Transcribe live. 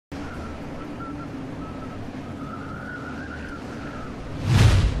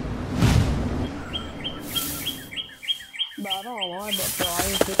But I don't lie, but bro, I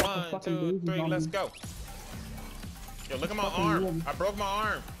just pick up the 1, fucking 2, bases 3, on let's me. go. Yo, look at my Fucking arm. weird. I broke my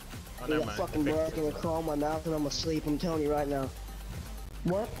arm. Oh, Yeah, never mind. fucking bug gonna crawl in my mouth and I'm asleep. I'm telling you right now.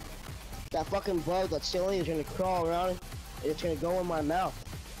 What? That fucking bug that's silly is gonna crawl around and it's gonna go in my mouth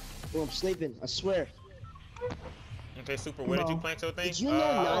when I'm sleeping. I swear. Okay, Super, where did you plant your thing? Did you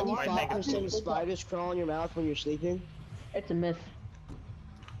know my thing is 95% of spiders crawl in your mouth when you're sleeping? It's a myth.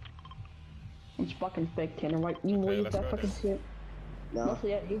 It's fucking fake, Tanner. Right? You Okay, believe let's that go fucking then. shit? No.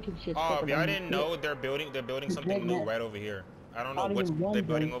 Mostly that YouTube shit's Oh, faker yeah, I than didn't shit. know they're building something new right over here. I don't know Not what even one they're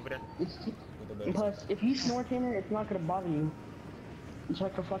building thing. over there. It's What they're building. plus, if you snore, Tanner, it's not gonna bother you. It's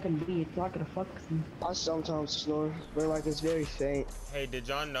like a fucking bee. It's not gonna fuck you. I sometimes snore, but like it's very faint. Hey, did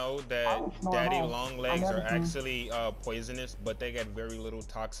y'all know I that don't snore daddy at all. long I legs never are snore. actually poisonous, but they get very little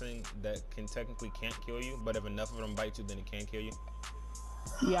toxin that can technically can't kill you, but if enough of them bite you, then it can kill you.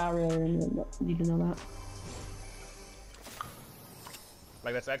 Yeah, I really need to know that.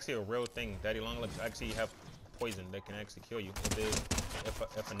 Like, that's actually a real thing. Daddy long legs actually have poison that can actually kill you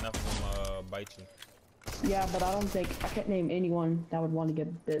if enough of them bite you. Yeah, but I don't think I can't name anyone that would want to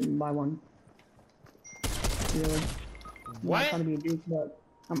get bitten by one. Really. I'm not trying to be a dude, but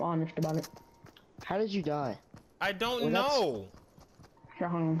I'm honest about it. How did you die? I don't Well, know. Here,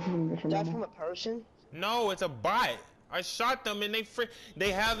 hold on, let me just Died remember. from a person? No, it's a bot. I shot them and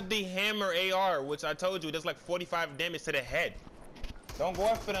they have the hammer AR, which I told you does like 45 damage to the head. Don't go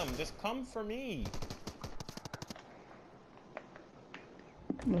after them. Just come for me.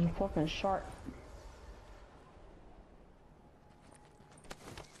 There's a fucking shark.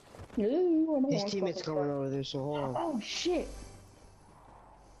 Ooh, I don't His want teammate's fucking coming shark. over there, so hold on. Oh shit!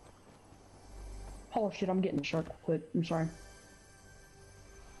 Oh shit, I'm getting the shark quick. I'm sorry.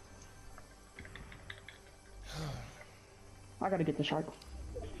 I gotta get the shark.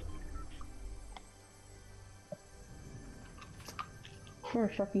 Where's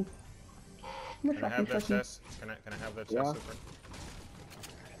Sharky? Where's Can I Sharky? have that Sharky? chest? Can I have that chest, Yeah. Super?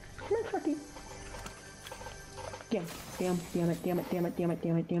 Where's Sharky? Damn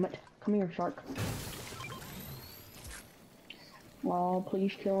it. Come here, shark. Oh,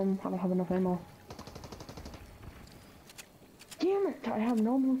 please kill him. I don't have enough ammo. Damn it! I have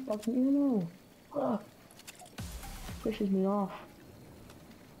no more fucking ammo. Ugh. Pisses me off.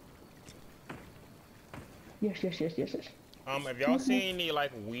 Yes. If y'all see any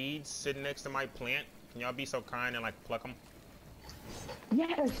like weeds sitting next to my plant, can y'all be so kind and like pluck them?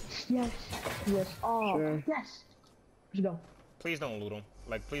 Yes. Oh, Sure. yes. Let's go. Please don't loot them.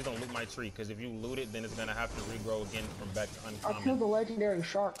 Like, please don't loot my tree, because if you loot it, then it's gonna have to regrow again from back to I killed uncommon. the legendary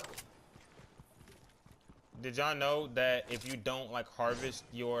shark. Did y'all know that if you don't like harvest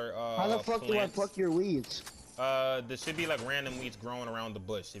your How the fuck do I plants, pluck your weeds? there should be like random weeds growing around the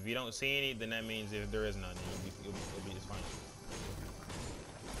bush. If you don't see any, then that means if there is none, then it'll be just fine.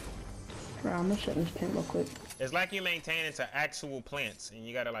 Right, I'm gonna shut this tent real quick. It's like you maintain into actual plants, and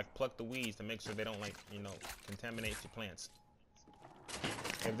you gotta like pluck the weeds to make sure they don't like, you know, contaminate your plants.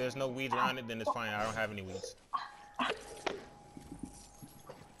 If there's no weeds around it, then it's fine. I don't have any weeds.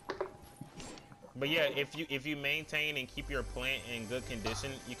 But yeah, if you maintain and keep your plant in good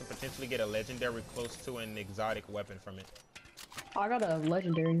condition, you can potentially get a legendary close to an exotic weapon from it. I got a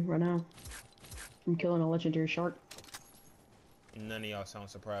legendary right now. I'm killing a legendary shark. None of y'all sound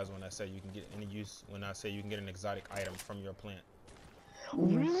surprised when I say you can get any use when I say you can get an exotic item from your plant.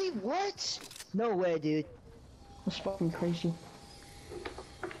 Really? What? No way, dude. That's fucking crazy.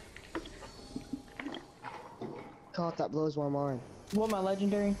 God, that blows my mind. What, my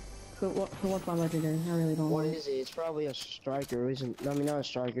legendary? Who wants my legendary? I really don't What know. is it? It's probably a striker, isn't? I mean, not a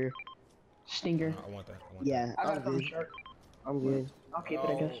striker. Stinger. I want that. Yeah, I got I'm it from good. a shark. I'm good. I'll keep it,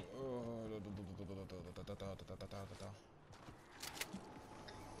 I guess.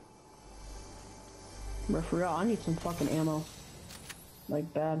 But for real, I need some fucking ammo.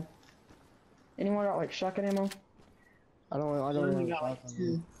 Like, bad. Anyone got, like, shotgun ammo? I don't only know. got, like,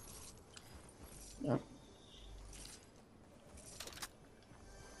 2. Yeah.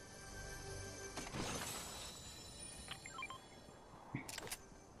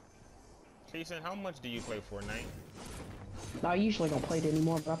 Jason, how much do you play Fortnite? I usually don't play it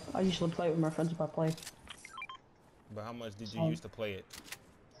anymore, but I usually play it with my friends if I play. But how much did you used to play it?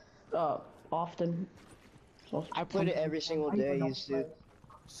 Often. So I played it every single day. I used to.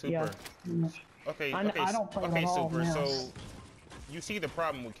 Super. Yeah. Okay, I don't play it okay, at all Super. now. So, you see the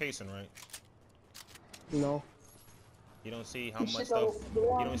problem with Kason, right? No. You don't see how You much should stuff. go You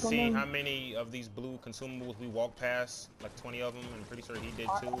don't on, see come how on. many of these blue consumables we walked past, like 20 of them, and I'm pretty sure he did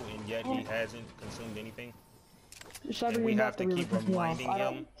too, and yet he hasn't consumed anything. And we have to keep reminding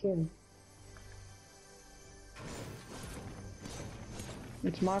him.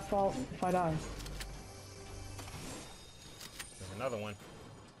 It's my fault if I die. There's another one.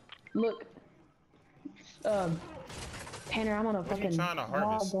 Look. Tanner, I'm on a What are you fucking trying to log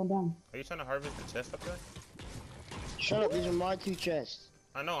harvest? going down. Are you trying to harvest the chest up there? Shut up, these are my 2 chests.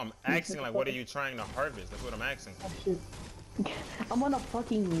 I know, I'm asking like what are you trying to harvest? That's what I'm asking. Oh shit. I'm on a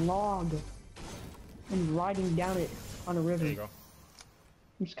fucking log. I'm riding down it on a river. There you go.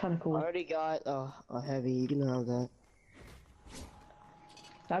 It's kind of I cool. already got a heavy, you can have that.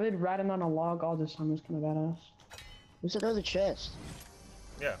 I've been riding on a log all this time. It's kind of badass. There's another chest.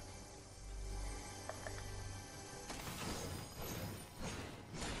 Yeah.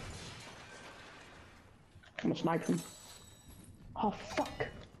 I'm gonna snipe him. Oh fuck!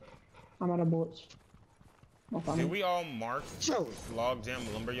 I'm out of bullets. Did we all mark So, log jam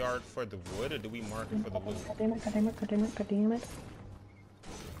lumberyard for the wood, or do we mark it for the loot? God damn it! God damn it! God damn it! God damn it!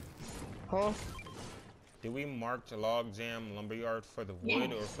 huh? Did we mark the log jam lumberyard for the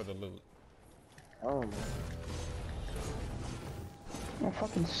wood or for the loot? Oh, man. I'm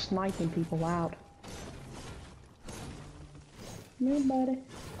fucking sniping people out. Nobody.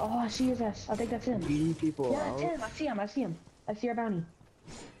 Oh, I see his ass. I think that's him. Beating people Yeah, out. that's him. I see him. I see him. I see our bounty.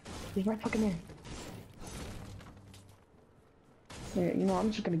 He's right fucking there. Yeah, you know,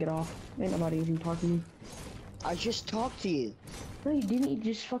 I'm just gonna get off. Ain't nobody even talking to me. I just talked to you. No, you didn't. You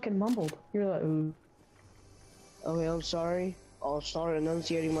just fucking mumbled. You're like, ooh. Okay, I'm sorry. I'll start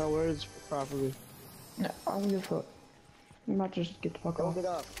enunciating my words properly. No, I don't give a fuck. You might just get the fuck off. Look it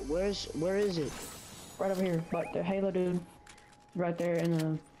up. Where is it? Right over here. But the Halo dude. Right there in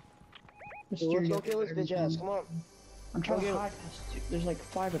the Let's studio. go kill his bitch ass. Come on. I'm trying go to get hide this. There's like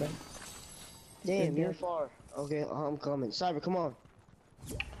 5 of them. Damn, Good you're guess. far. Okay, I'm coming. Cyber, come on.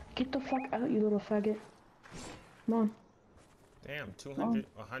 Get the fuck out, you little faggot. Come on. Damn, 200,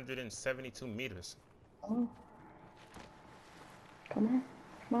 172 meters. Oh. Come on.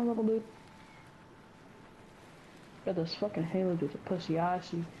 Come on, little dude. Got this fucking Halo dude's a pussy. I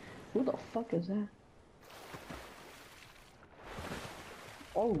see. Who the fuck is that?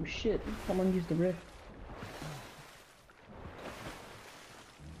 Oh shit. Someone used the rift.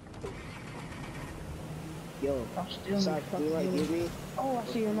 Yo, I'm still Cyber, can you like give me? Oh, I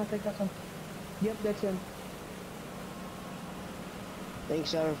see him. I think that's him. Yep, that's him.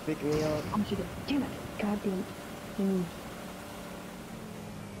 Thanks, Cyber, for picking me up. I'm shooting. Damn it. God damn it.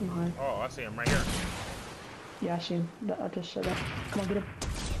 I'm high. Oh, I see him right here. Yeah, I see him. I just said that. Come on, get him.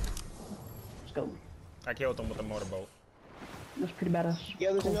 Let's go. I killed him with a motorboat. That's pretty badass.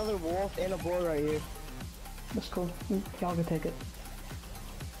 Yeah, there's Cool. another wolf and a boar right here. That's cool. Y'all go take it.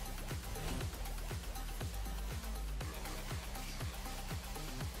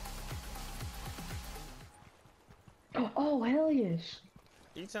 Oh, hell yes.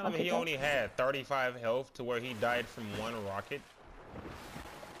 You telling me Okay, he that- only had 35 health to where he died from 1 rocket?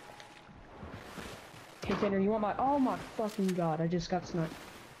 Hey, Tanner, you want my... Oh my fucking god, I just got sniped.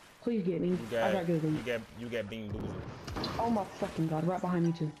 Please get me. You I got got, good. you got bean boozled. Oh my fucking god, right behind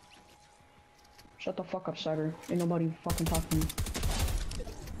me too. Shut the fuck up, Cyber. Ain't nobody fucking talking to me.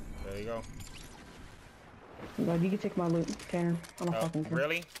 There you go. God, you can take my loot, Tanner. I don't fucking care.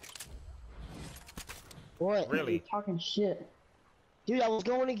 Really? What? Really? You're talking shit. Dude, I was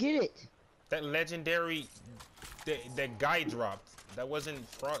going to get it. That legendary, that guy dropped. That wasn't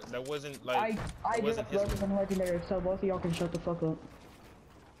fraud. That wasn't like. I that wasn't just his. broke some legendary, so both of y'all can shut the fuck up.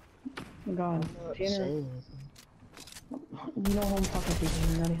 God, Not Tanner, saying anything. you know who I'm talking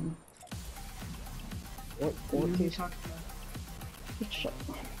to, not him. What You case? talking about? Just shut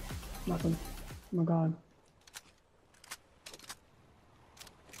up. Nothing. Oh my god.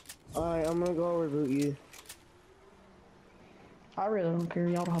 Alright, I'm gonna go reboot you. I really don't care,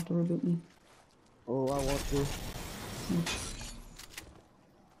 y'all don't have to reboot me. Oh, I want to.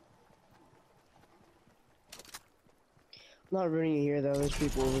 I'm not running you here though, there's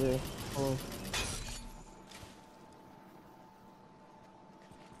people over there. Oh.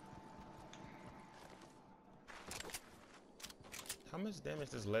 How much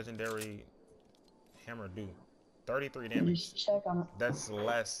damage does legendary hammer do? 33 damage. Just check on it. That's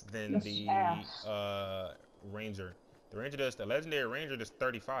less than That's the ass. ranger. The legendary ranger does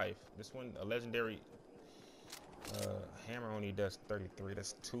 35. This one, a legendary hammer only does 33.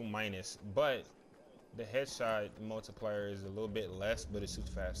 That's 2 minus. But the headshot multiplier is a little bit less, but it shoots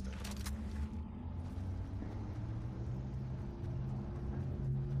faster.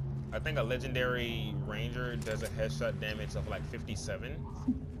 I think a legendary ranger does a headshot damage of like 57.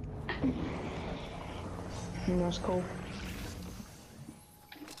 That's cool.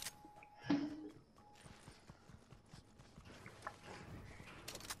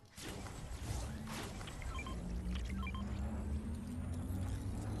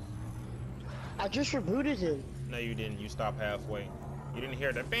 I just rebooted him. No, you didn't. You stopped halfway. You didn't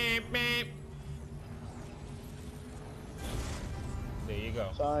hear the beep beep. There you go.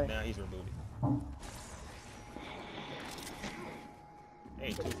 Sorry. Now he's rebooted.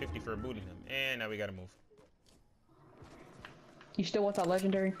 Hey, 250 for rebooting him. And now we gotta move. You still want that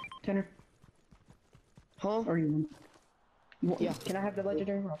legendary, Tanner? Huh? Or you want, Yeah. Can I have the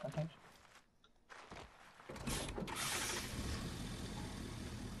legendary? Okay, thanks.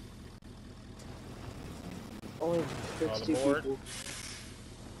 Only fits the 2 board. people.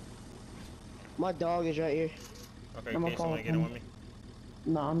 My dog is right here. Okay, I'm okay, gonna somebody get in with me.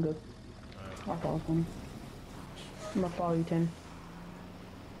 No, I'm good. Alright. I'll follow him. I'm gonna follow you, Tanner.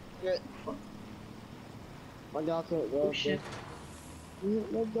 Yeah. My dog can't go. Oh shit.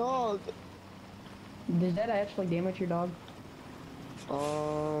 My dog. Did that actually damage your dog?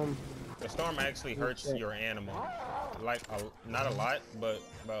 The storm actually hurts your animal. Like, not a lot, but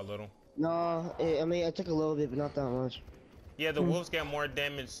about a little. No, I mean, I took a little bit, but not that much. Yeah, the wolves get more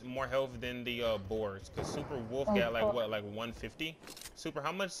damage, more health than the boars. Cause Super Wolf got like what, like 150? Super,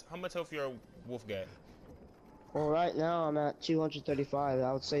 how much health your wolf got? Well, right now I'm at 235.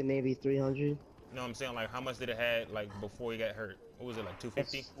 I would say maybe 300. No, I'm saying like how much did it had like before he got hurt? What was it, like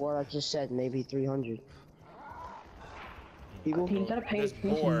 250? That's what I just said, maybe 300. People? You gotta pay This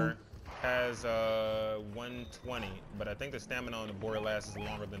attention. boar has 120, but I think the stamina on the boar lasts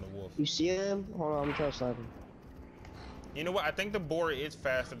longer than the wolf. You see him? Hold on, I'm trying to slap him. You know what? I think the boar is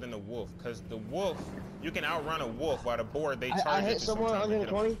faster than the wolf, cause the wolf you can outrun a wolf, while the boar they charge I it hit to someone sometimes hit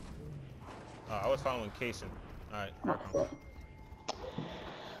 'em. 120. I was following Kason. All right.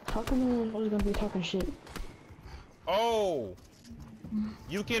 How come I was gonna be talking shit? Oh,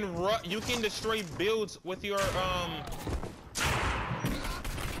 you can destroy builds with your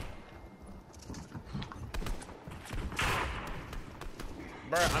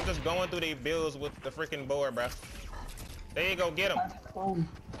Bruh, I'm just going through the builds with the freaking boar, bruh. There you go, get him.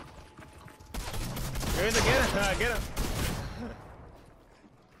 Here's the get him, get him.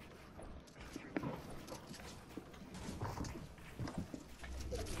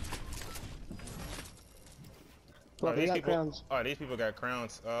 Look, they got crowns. Oh, these people got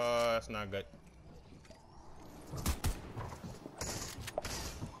crowns. That's not good.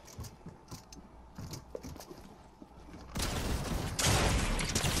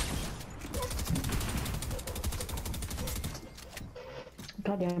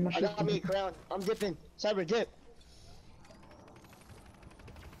 Goddamn, I got me a crown. I'm dipping. Cyber dip.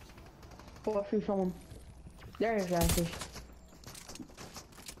 Oh, I see someone. There his ass is.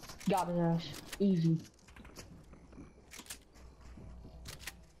 Got his ass. Easy.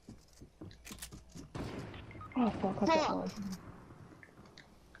 Oh fuck, I got one.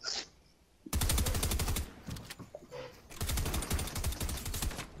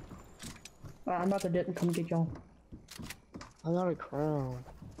 Alright, I'm about to dip and come get y'all. I got a crown.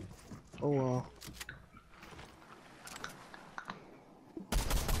 Oh well.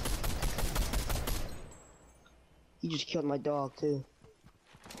 He just killed my dog too.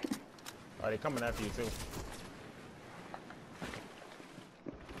 Oh, they coming after you too.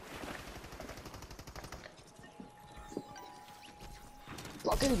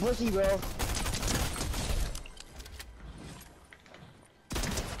 Fucking pussy, bro.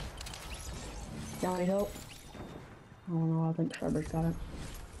 Y'all need help? I don't know, I think Cyber's got it.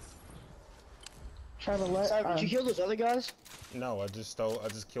 Cyber, Cyber, did you kill those other guys? No, I just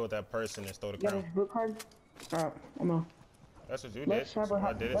killed that person and stole the you got crown. his boot card? Alright, I'm gonna. That's what you Let did. Cyber I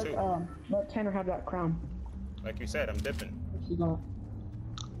have, did it too. let Tanner have that crown. Like you said, I'm dipping. He's gonna.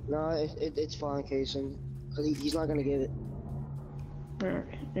 No, it's fine, Kason. Cause he's not gonna get it. Alright,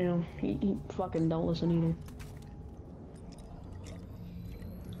 you know, he fucking don't listen either.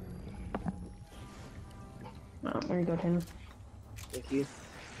 Oh, there you go, Tanner. Thank you.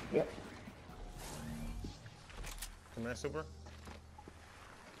 Yep. Come here, Super.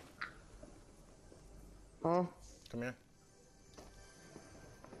 Huh? Come here.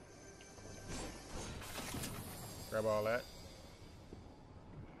 Grab all that.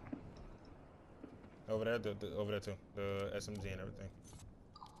 Over there, over there too. The SMG and everything.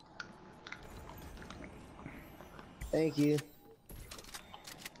 Thank you.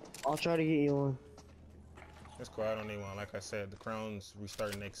 I'll try to get you one. It's cool, I don't need one. Like I said, the crowns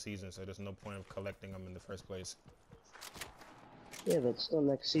restart next season, so there's no point of collecting them in the first place. Yeah, but still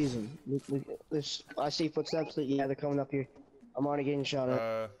next season. I see footsteps. Yeah, they're coming up here. I'm already getting shot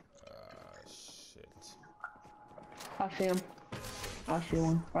at. Shit. I see him. I see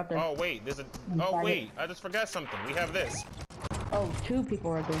one. Right there. Oh, wait, there's a... Oh, wait, I just forgot something. We have this. Oh, 2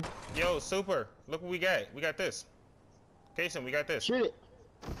 people right there. Yo, Super, look what we got. We got this. Kason, we got this. Shoot it.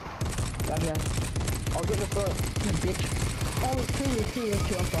 Bad guy. I'll get in the front. You bitch. Oh, it's two.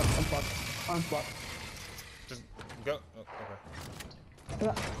 I'm fucked. I'm fucked. Just go. Oh, okay.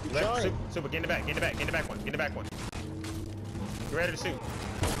 But Left, super, get in the back, get in the back one. Get ready to shoot. There you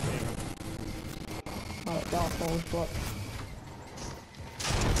go. alright, that was full fuck.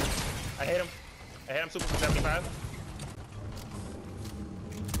 I hit him, super for 75.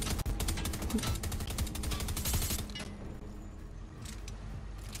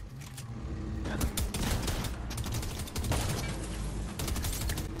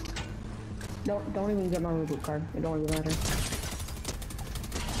 Don't even get my reboot card. It don't even matter.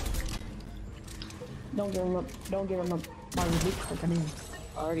 Don't give him up. Don't give him up my reboot card. I mean,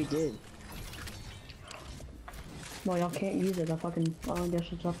 I already did. no, y'all can't use it. I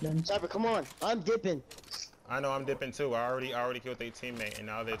guess it's up then. Cyber, come on. I'm dipping. I know I'm dipping too. I already killed their teammate, and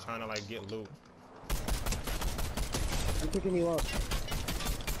now they're trying to like get loot. I'm picking you up.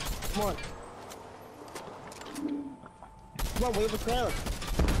 Come on. Come on, wave the crown.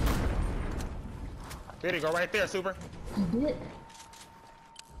 There you go, right there, super. Did.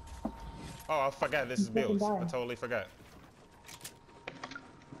 Oh, I forgot this is Bills. I totally forgot.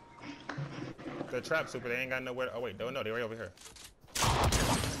 They're trapped, super. They ain't got nowhere. Oh wait, no, they're right over here.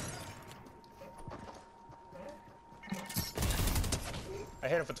 I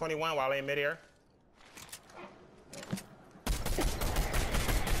hit him for 21 while in midair.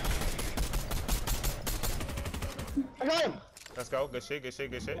 I got him. Let's go. Good shit.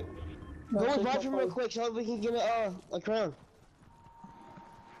 Go with Roger real quick so we can get a crown.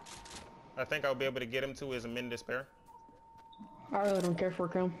 I think I'll be able to get him to his min despair. I really don't care for a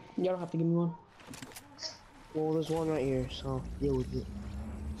crown. You don't have to give me one. Well, there's one right here, so deal with it.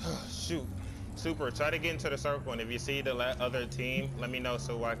 Shoot. Super, try to get into the circle, and if you see the other team, let me know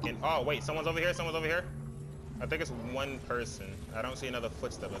so I can... Oh, wait, someone's over here, I think it's one person. I don't see another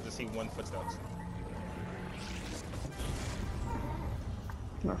footstep, I just see one footsteps.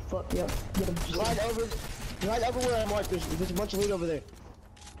 Oh, fuck, yep. Get him. Glide over where I marked. There's a bunch of loot over there. It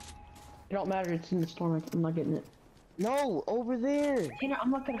don't matter, it's in the storm. I'm not getting it. No, over there. Tanner,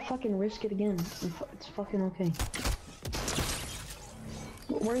 I'm not gonna fucking risk it again. It's fucking okay.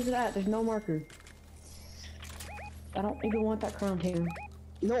 Where is it at? There's no marker. I don't even want that crown, Tanner.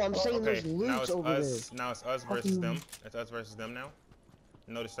 No, I'm saying Okay, there's loot over there. now it's us versus them. It's us versus them now.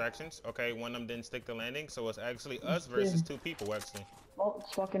 No distractions. Okay, one of them didn't stick the landing, so it's actually us versus two people, actually. Well,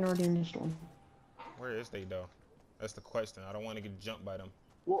 it's fucking already in the storm. Where is they, though? That's the question. I don't want to get jumped by them.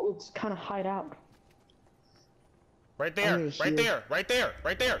 Well, let's kind of hide out. Right there, right there.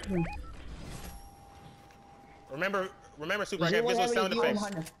 Remember, super, I got visual sound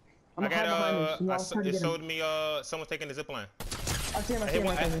effects. I got, it showed me, someone's taking the zip line. I see him, I hit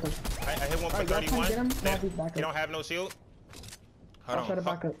one for 31. He don't have no shield.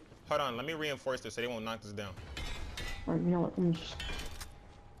 Hold on, let me reinforce this so they won't knock this down. Alright, you know what, I'm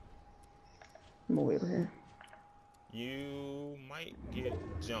way over here. You might get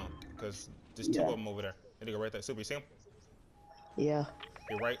jumped, because there's two of them over there. There they go, right there. Super, you see him? Yeah.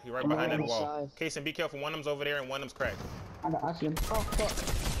 He right behind that wall. Kason, be careful. One of them's over there and one of them's cracked. I see him. Oh, fuck.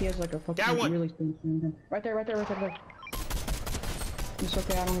 He has like a fucking... Got one! Really thing. Right there. It's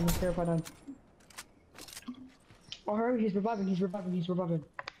okay, I don't even care if I die. Oh, hurry, he's reviving.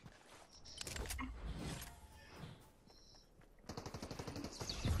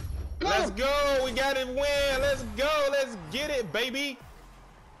 Let's go! We got it win! Let's go! Let's get it, baby!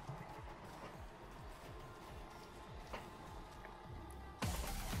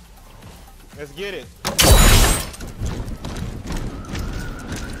 Let's get it.